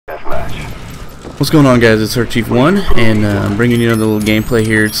What's going on, guys? It's Chief1, and I'm bringing you another little gameplay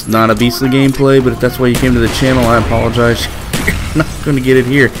here. It's not a beastly gameplay, but if that's why you came to the channel, I apologize. You're not going to get it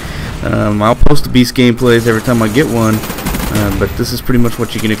here. I'll post the beast gameplays every time I get one, but this is pretty much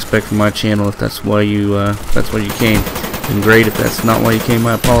what you can expect from my channel. If that's why you came, and great. If that's not why you came,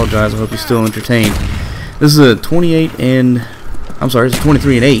 I apologize. I hope you're still entertained. This is a 23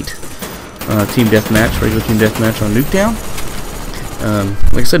 and 8 team deathmatch, regular team deathmatch on Nuke.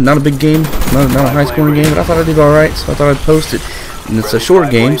 Like I said, not a big game, not a high-scoring game, but I thought I did alright, so I thought I'd post it. And it's a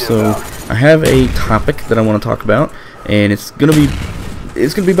short game, so I have a topic that I want to talk about, and it's gonna be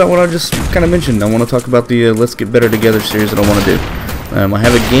about what I just kind of mentioned. I want to talk about the Let's Get Better Together series that I want to do. I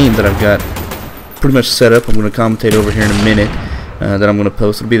have a game that I've got pretty much set up. I'm going to commentate over here in a minute. That I'm going to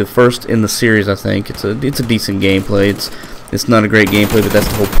post. It'll be the first in the series, I think. It's a decent gameplay. It's not a great gameplay, but that's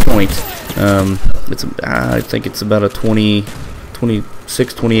the whole point. I think it's about a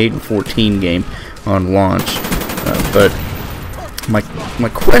 26, 28, and 14 game on launch. But my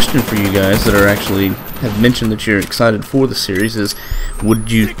question for you guys that are actually have mentioned that you're excited for the series is, do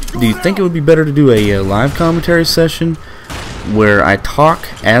you think it would be better to do a live commentary session where I talk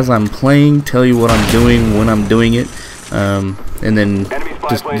as I'm playing, tell you what I'm doing when I'm doing it, and then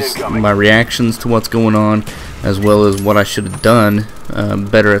just my reactions to what's going on, as well as what I should have done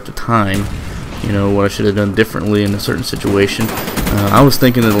better at the time, you know, what I should have done differently in a certain situation. I was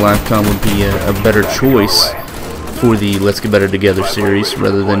thinking that a live com would be a better choice for the Let's Get Better Together series,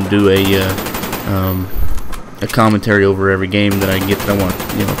 rather than do a commentary over every game that I get that I want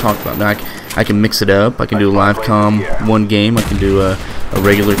to talk about. Now I can mix it up. I can do a live com one game. I can do a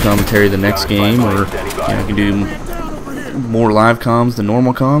regular commentary the next game, or I can do more live comms than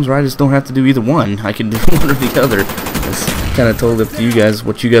normal comms, or I just don't have to do either one. I can do one or the other. It's kind of totally up to you guys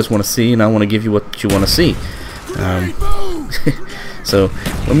what you guys want to see, and I want to give you what you want to see. So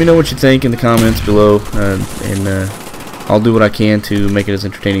let me know what you think in the comments below, and I'll do what I can to make it as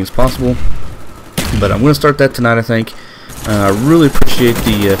entertaining as possible. But I'm going to start that tonight, I think. I really appreciate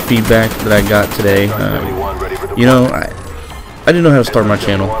the feedback that I got today. I didn't know how to start my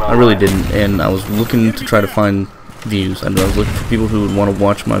channel. I really didn't, and I was looking to try to find views. I was looking for people who would want to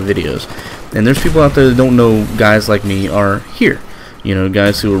watch my videos. And there's people out there that don't know guys like me are here.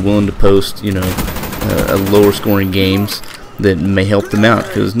 Guys who are willing to post, lower scoring games that may help them out,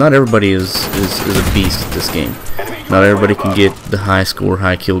 because not everybody is a beast at this game. Not everybody can get the high score,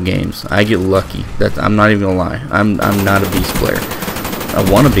 high kill games. I get lucky. I'm not even gonna lie. I'm not a beast player. I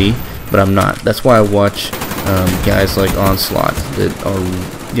want to be, but I'm not. That's why I watch guys like Onslaught that are,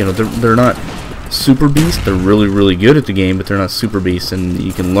 they're not super beast. They're really good at the game, but they're not super beast, and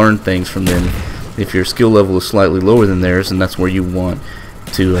you can learn things from them if your skill level is slightly lower than theirs, and that's where you want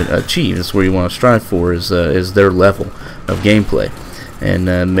to achieve. That's where you want to strive for, is their level of gameplay.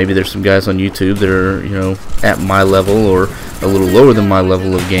 And maybe there's some guys on YouTube that are at my level or a little lower than my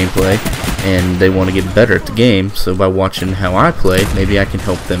level of gameplay, and they want to get better at the game. So by watching how I play, maybe I can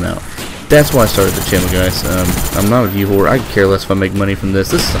help them out. That's why I started the channel, guys. I'm not a view whore. I could care less if I make money from this.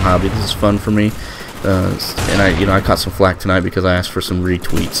 This is a hobby. This is fun for me. And I caught some flack tonight because I asked for some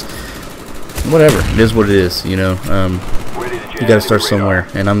retweets. Whatever. It is what it is. You got to start somewhere,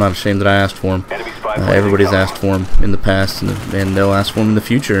 and I'm not ashamed that I asked for them. Everybody's asked for them in the past, and they'll ask for them in the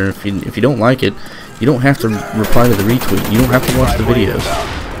future. If you don't like it, you don't have to reply to the retweet. You don't have to watch the videos.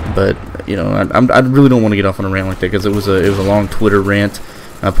 But I really don't want to get off on a rant like that, because it was a long Twitter rant.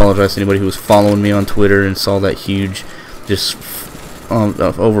 I apologize to anybody who was following me on Twitter and saw that huge just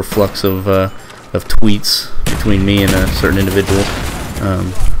overflux of tweets between me and a certain individual.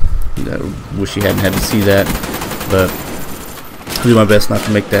 I wish you hadn't had to see that, but I'll do my best not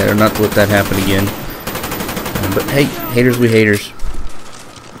to make that, or not to let that happen again. But hey, haters we haters.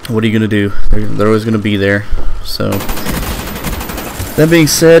 What are you gonna do? They're always gonna be there. So that being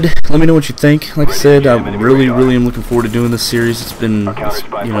said, let me know what you think. Like I said, I really am looking forward to doing this series. It's been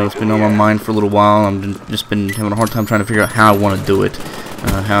on my mind for a little while. I've just been having a hard time trying to figure out how I want to do it,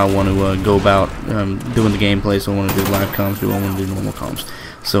 how I want to go about doing the gameplay. So I want to do live comms, do I want to do normal comms.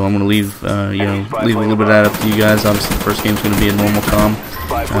 So I'm going to leave a little bit of that up to you guys. Obviously, the first game is going to be a normal comm,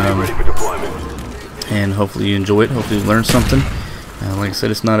 and hopefully you enjoy it. Hopefully you learn something. Like I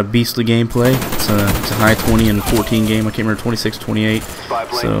said, it's not a beastly gameplay. It's a high 20 and 14 game. I can't remember, 26, 28.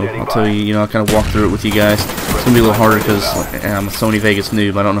 So I'll tell you, I'll kind of walk through it with you guys. It's going to be a little harder because I'm a Sony Vegas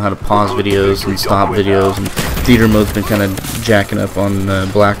noob. I don't know how to pause videos and stop videos, and theater mode's been kind of jacking up on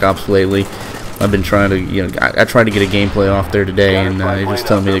Black Ops lately. I've been trying to, I tried to get a gameplay off there today, and they just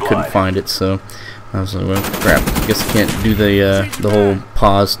told me they couldn't find it. So I was like, well, crap. I guess I can't do the whole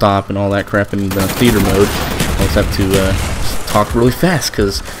pause, stop, and all that crap in the theater mode. I just have to talk really fast,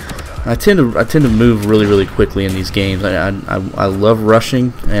 because I tend to move really quickly in these games. I love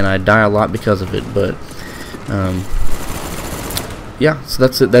rushing, and I die a lot because of it. But yeah, so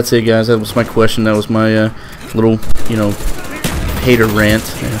that's it, guys. That was my question. That was my little hater rant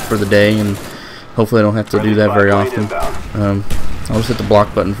for the day, and hopefully I don't have to do that very often. I'll just hit the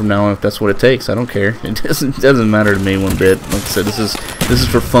block button from now on if that's what it takes. I don't care. It doesn't matter to me one bit. Like I said, this is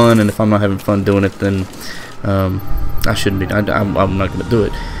for fun, and if I'm not having fun doing it, then I shouldn't be. I'm not going to do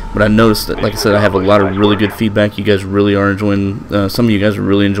it. But I noticed that, like I said, I have a lot of really good feedback. You guys really are enjoying. Some of you guys are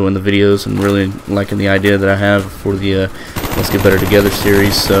really enjoying the videos and really liking the idea that I have for the Let's Get Better Together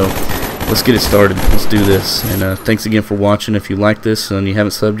series. So let's get it started. Let's do this. And thanks again for watching. If you like this and you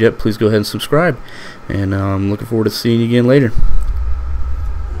haven't subbed yet, please go ahead and subscribe. And I'm looking forward to seeing you again later.